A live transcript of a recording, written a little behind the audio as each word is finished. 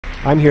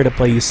I'm here to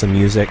play you some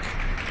music,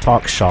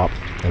 talk shop,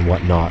 and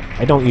whatnot.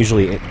 I don't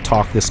usually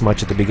talk this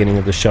much at the beginning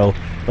of the show,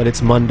 but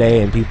it's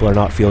Monday and people are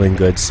not feeling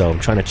good, so I'm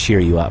trying to cheer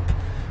you up.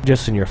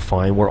 Just and you're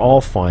fine. We're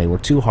all fine. We're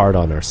too hard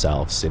on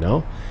ourselves, you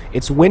know?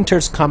 It's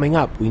winter's coming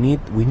up. We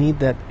need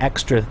that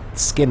extra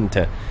skin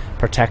to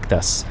protect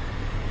us.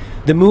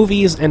 The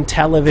movies and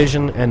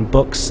television and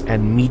books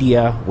and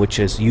media, which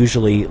is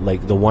usually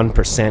like the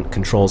 1%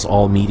 controls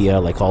all media,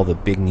 like all the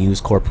big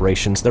news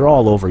corporations, they're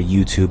all over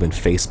YouTube and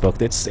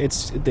Facebook. It's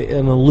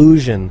an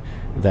illusion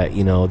that,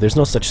 you know, there's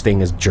no such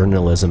thing as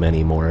journalism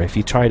anymore. If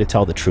you try to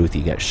tell the truth,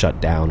 you get shut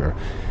down or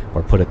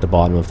put at the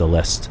bottom of the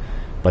list.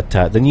 But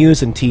the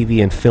news and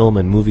TV and film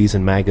and movies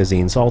and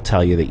magazines all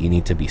tell you that you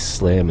need to be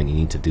slim and you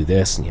need to do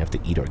this and you have to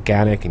eat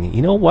organic. And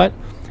you know what?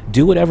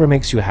 Do whatever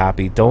makes you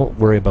happy. Don't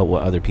worry about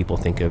what other people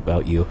think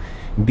about you.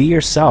 Be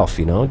yourself,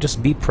 you know?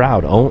 Just be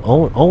proud.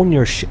 Own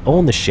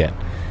the shit.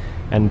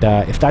 And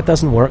if that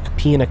doesn't work,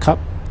 pee in a cup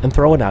and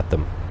throw it at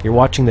them. You're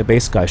watching The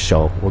Bass Guy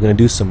Show. We're going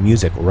to do some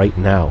music right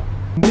now.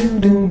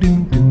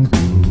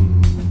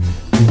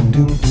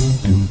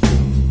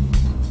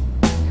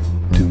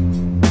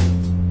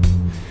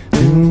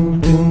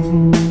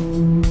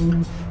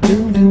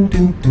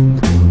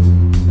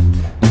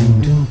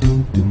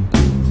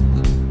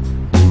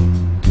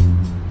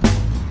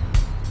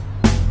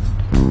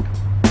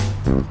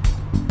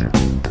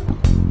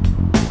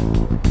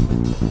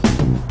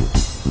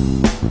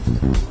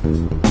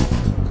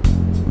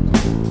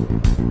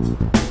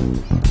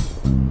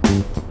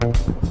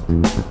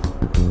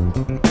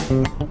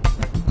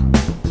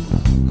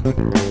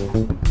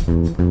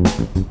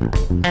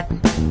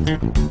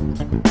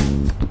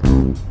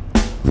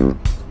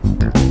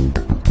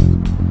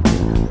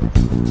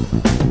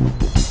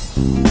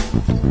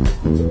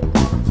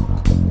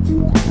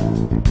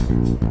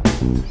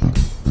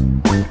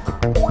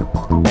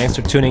 Thanks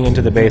for tuning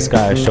into The Bass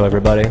Guy Show,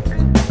 everybody.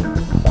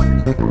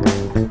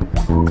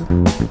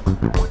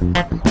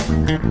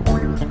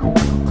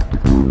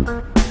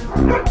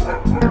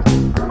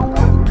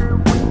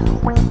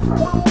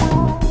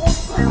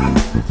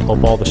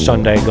 Hope all the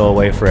shunday go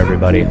away for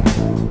everybody.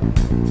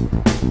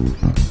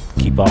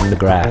 Keep off the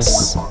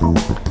grass.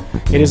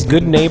 It is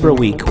Good Neighbor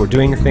Week. We're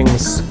doing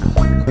things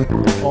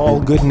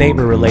all good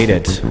neighbor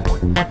related.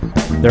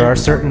 There are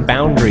certain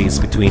boundaries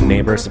between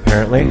neighbors,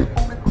 apparently.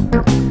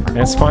 And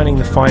it's finding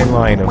the fine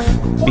line of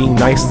being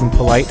nice and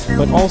polite,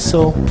 but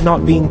also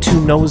not being too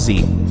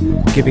nosy,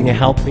 giving a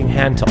helping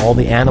hand to all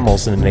the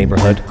animals in the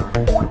neighborhood.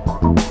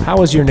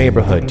 How is your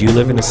neighborhood? Do you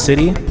live in a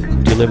city?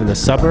 Do you live in the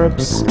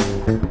suburbs?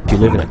 Do you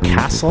live in a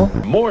castle?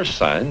 More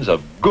signs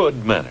of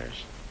good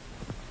manners.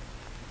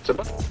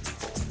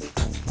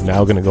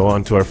 Now going to go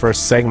on to our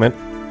first segment,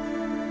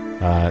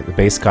 the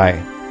Bass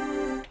Guy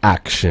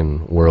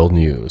Action World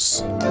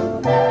News.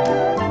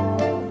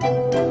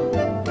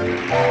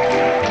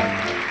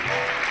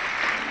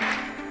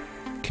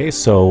 Okay,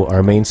 so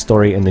our main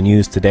story in the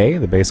news today,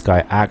 the Bass Guy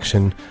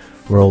Action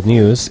World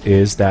News,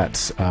 is that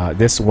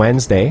this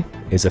Wednesday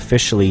is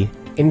officially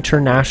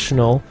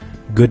International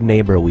Good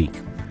Neighbor Week.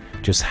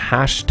 Just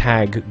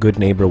hashtag Good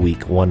Neighbor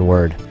Week, one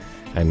word,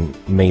 and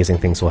amazing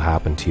things will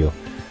happen to you.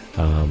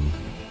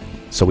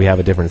 So we have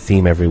a different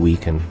theme every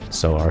week, and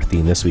so our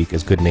theme this week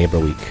is Good Neighbor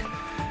Week.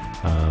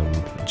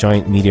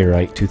 Giant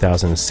Meteorite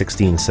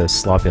 2016 says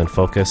Sloppy on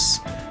Focus.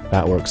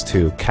 That works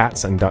too.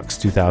 Cats and Ducks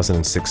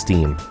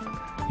 2016.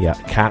 Yeah,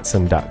 Cats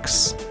and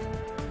Ducks.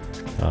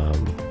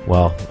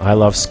 Well, I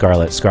love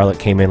Scarlet. Scarlet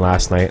came in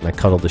last night and I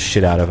cuddled the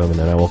shit out of him, and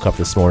then I woke up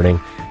this morning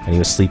and he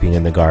was sleeping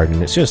in the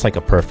garden. It's just like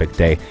a perfect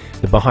day.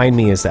 Behind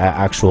me is the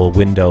actual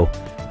window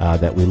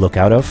that we look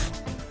out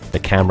of. The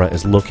camera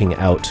is looking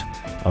out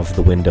of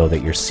the window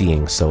that you're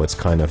seeing, so it's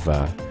kind of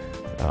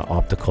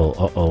optical.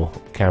 Uh-oh,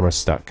 camera's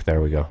stuck.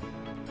 There we go.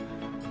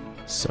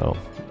 So,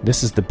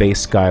 this is the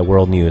Bass Guy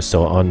World News.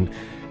 So on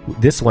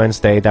this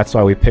Wednesday, that's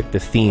why we picked the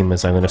theme,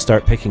 is I'm going to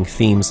start picking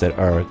themes that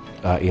are,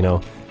 you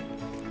know,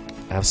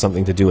 have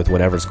something to do with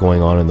whatever's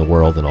going on in the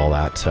world and all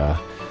that.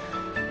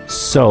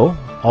 So,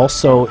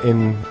 also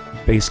in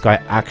Bass Guy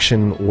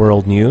Action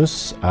World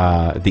News,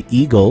 the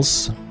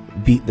Eagles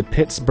beat the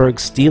Pittsburgh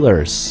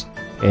Steelers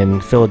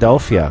in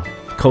Philadelphia.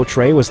 Coach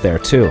Ray was there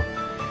too.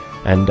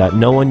 And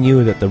no one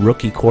knew that the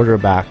rookie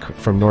quarterback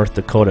from North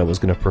Dakota was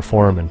going to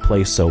perform and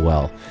play so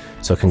well.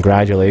 So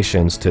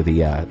congratulations to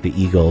the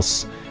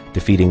Eagles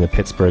defeating the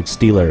Pittsburgh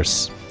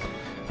Steelers.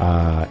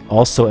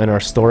 Also in our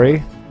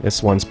story,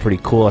 this one's pretty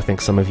cool. I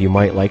think some of you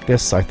might like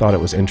this. I thought it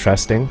was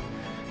interesting.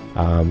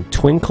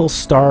 Twinkle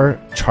Star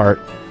Chart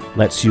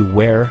lets you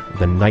wear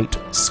the night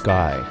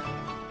sky.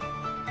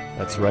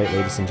 That's right,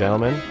 ladies and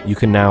gentlemen. You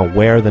can now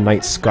wear the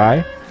night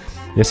sky.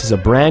 This is a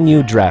brand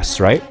new dress,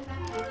 right?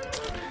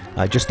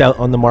 Just out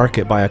on the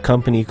market by a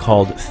company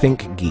called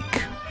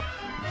ThinkGeek.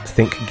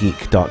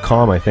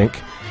 ThinkGeek.com, I think.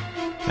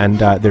 And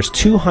there's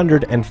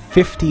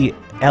 250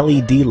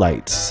 LED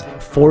lights,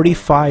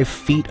 45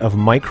 feet of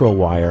micro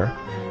wire,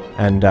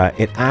 and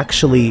it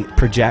actually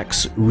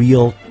projects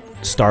real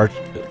star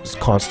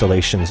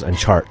constellations and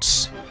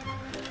charts.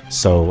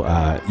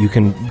 So you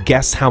can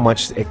guess how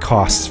much it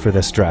costs for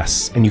this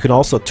dress. And you can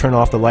also turn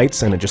off the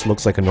lights and it just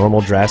looks like a normal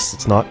dress.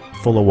 It's not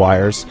full of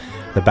wires.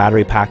 The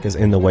battery pack is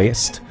in the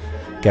waist.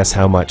 Guess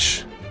how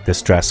much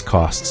this dress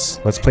costs.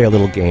 Let's play a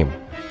little game.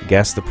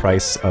 Guess the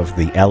price of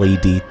the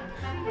LED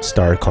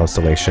star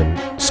constellation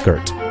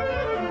skirt.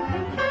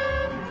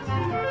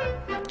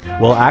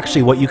 Well,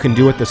 actually what you can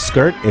do with the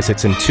skirt is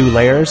it's in 2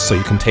 layers, so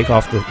you can take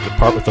off the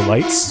part with the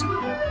lights.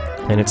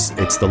 And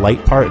it's the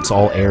light part, it's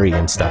all airy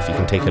and stuff. You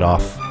can take it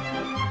off.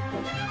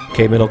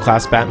 Okay, Middle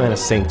Class Batman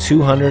is saying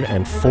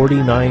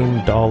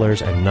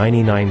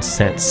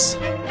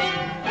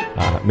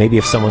 $249.99. Maybe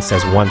if someone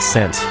says 1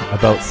 cent,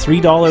 about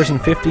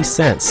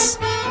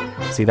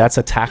 $3.50. See, that's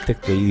a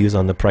tactic they use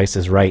on The Price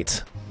is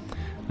Right.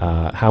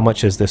 How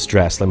much is this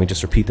dress? Let me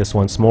just repeat this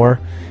once more.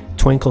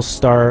 Twinkle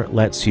Star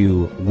lets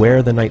you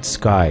wear the night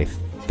sky.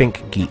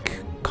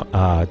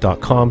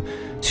 ThinkGeek.com.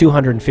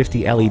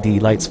 250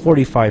 LED lights,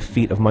 45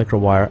 feet of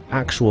microwire,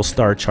 actual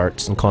star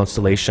charts and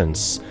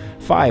constellations.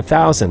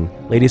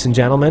 5,000. Ladies and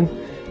gentlemen,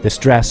 this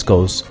dress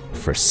goes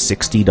for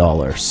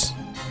 $60.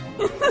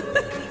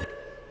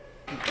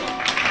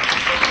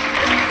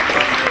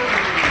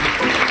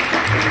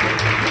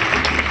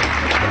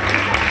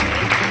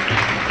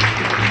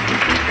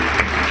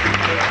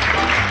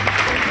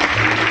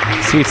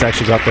 See, it's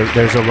actually got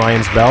there's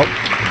Orion's belt.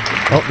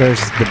 Oh, there's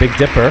the Big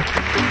Dipper.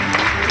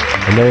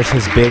 And there's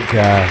his big,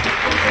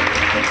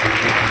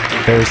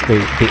 there's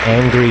the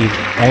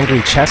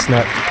angry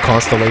chestnut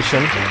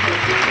constellation.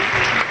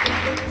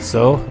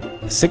 So,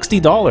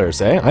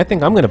 $60, eh? I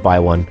think I'm gonna buy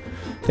one.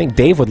 I think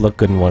Dave would look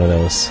good in one of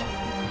those.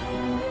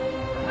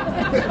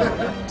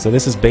 So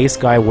this is Base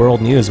Guy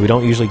World News. We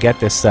don't usually get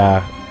this,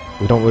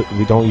 we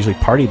don't usually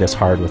party this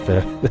hard with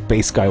the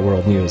Base Guy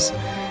World News.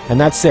 And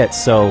that's it,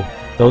 so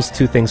those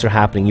 2 things are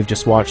happening. You've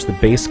just watched the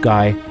Base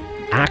Guy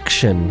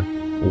Action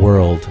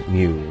World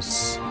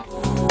News.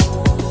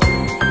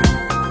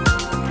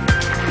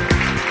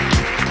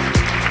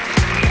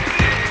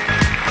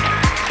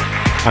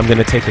 I'm going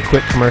to take a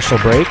quick commercial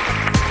break,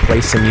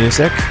 play some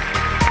music.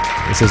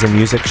 This is a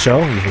music show.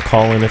 You can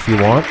call in if you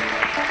want.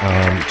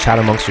 Chat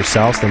amongst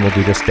yourselves, then we'll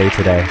do this day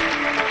today.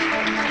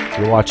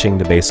 You're watching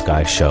the Base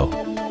Guy Show.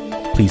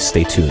 Please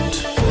stay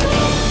tuned.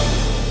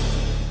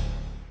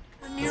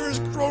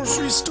 Nearest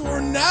grocery store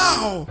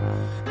now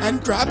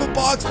and grab a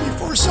box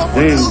before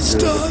someone else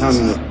does.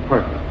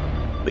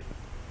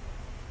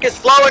 It's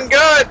flowing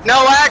good.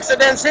 No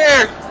accidents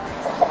here.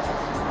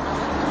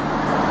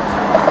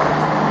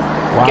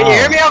 Wow. Can you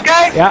hear me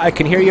okay? Yeah, I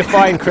can hear you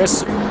fine,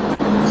 Chris.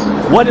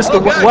 What is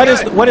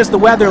what is the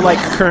weather like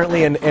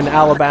currently in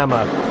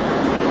Alabama?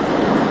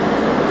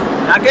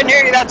 I couldn't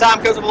hear you that time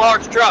because of a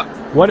large truck.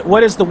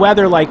 What is the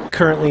weather like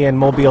currently in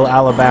Mobile,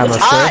 Alabama, It's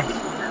sir? hot.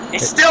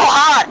 It's still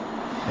hot.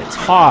 It's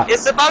hot.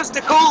 It's supposed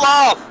to cool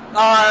off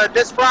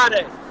this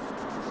Friday.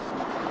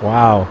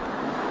 Wow.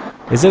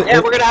 Is it? Yeah,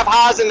 we're gonna have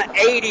highs in the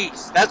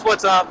 80s. That's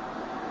what's up.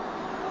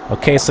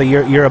 Okay, so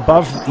you're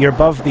above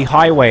the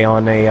highway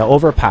on a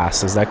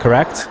overpass. Is that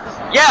correct?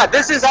 Yeah,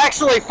 this is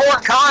actually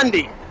Fort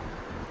Condy.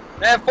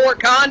 They have Fort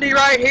Condy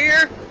right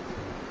here.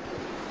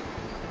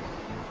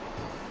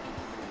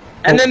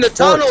 And then the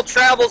tunnel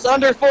travels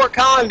under Fort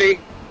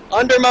Condy,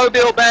 under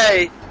Mobile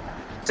Bay,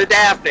 to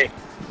Daphne.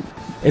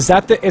 Is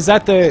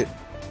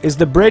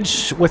the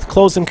bridge with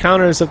Close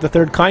Encounters of the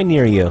Third Kind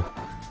near you?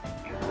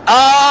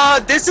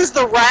 This is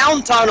the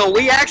round tunnel.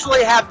 We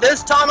actually have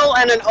this tunnel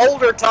and an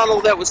older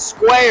tunnel that was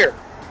square.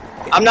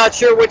 I'm not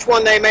sure which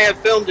one they may have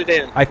filmed it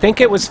in. I think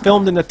it was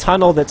filmed in the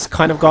tunnel that's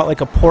kind of got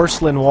like a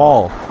porcelain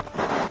wall.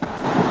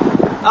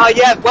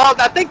 Yeah, well,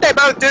 I think they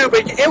both do,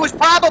 but it was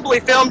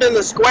probably filmed in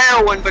the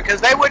square one because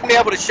they wouldn't be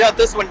able to shut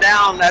this one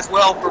down as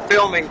well for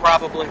filming,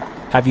 probably.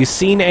 Have you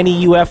seen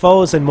any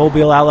UFOs in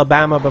Mobile,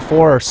 Alabama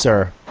before,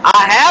 sir?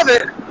 I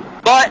haven't,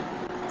 but,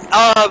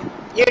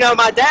 you know,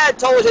 my dad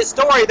told his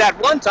story that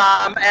one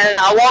time, and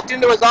I walked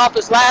into his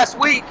office last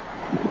week,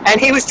 and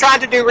he was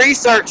trying to do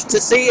research to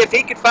see if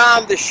he could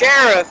find the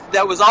sheriff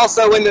that was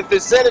also in the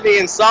vicinity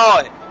and saw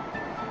it.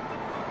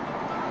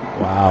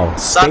 Wow.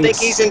 So I think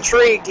he's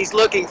intrigued. He's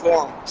looking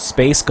for him.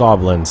 Space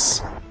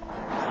goblins.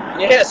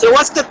 Yeah, so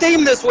what's the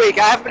theme this week?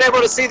 I haven't been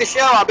able to see the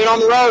show. I've been on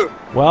the road.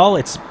 Well,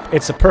 it's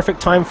a perfect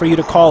time for you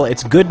to call.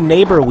 It's Good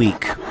Neighbor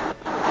Week.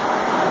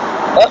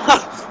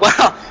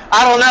 Well,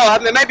 I don't know. I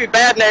mean, maybe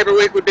Bad Neighbor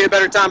Week would be a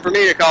better time for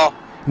me to call.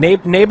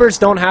 Neighbors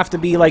don't have to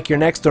be like your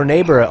next door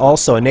neighbor.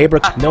 Also, a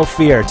neighbor, no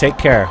fear. Take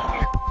care.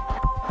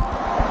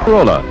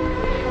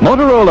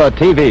 Motorola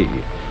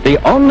TV, the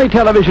only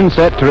television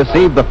set to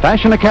receive the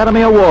Fashion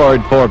Academy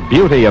Award for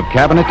beauty of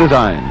cabinet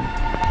design.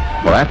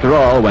 For after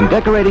all, when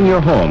decorating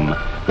your home,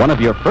 one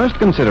of your first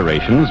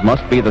considerations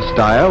must be the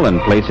style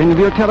and placing of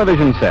your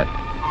television set.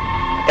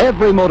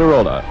 Every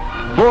Motorola,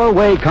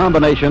 4-way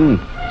combination,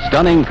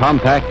 stunning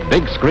compact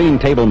big screen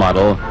table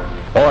model,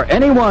 or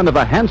any one of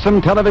a handsome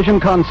television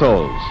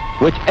consoles,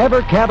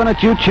 whichever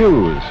cabinet you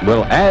choose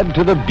will add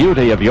to the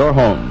beauty of your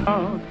home.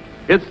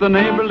 It's the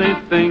neighborly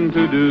thing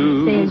to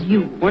do. Says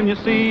you. When you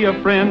see a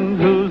friend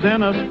who's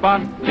in a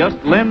spot, just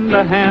lend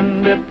a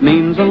hand, it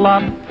means a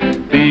lot.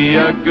 Be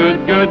a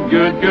good, good,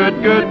 good,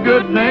 good, good,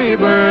 good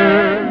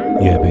neighbor.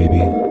 Yeah,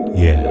 baby.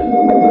 Yeah.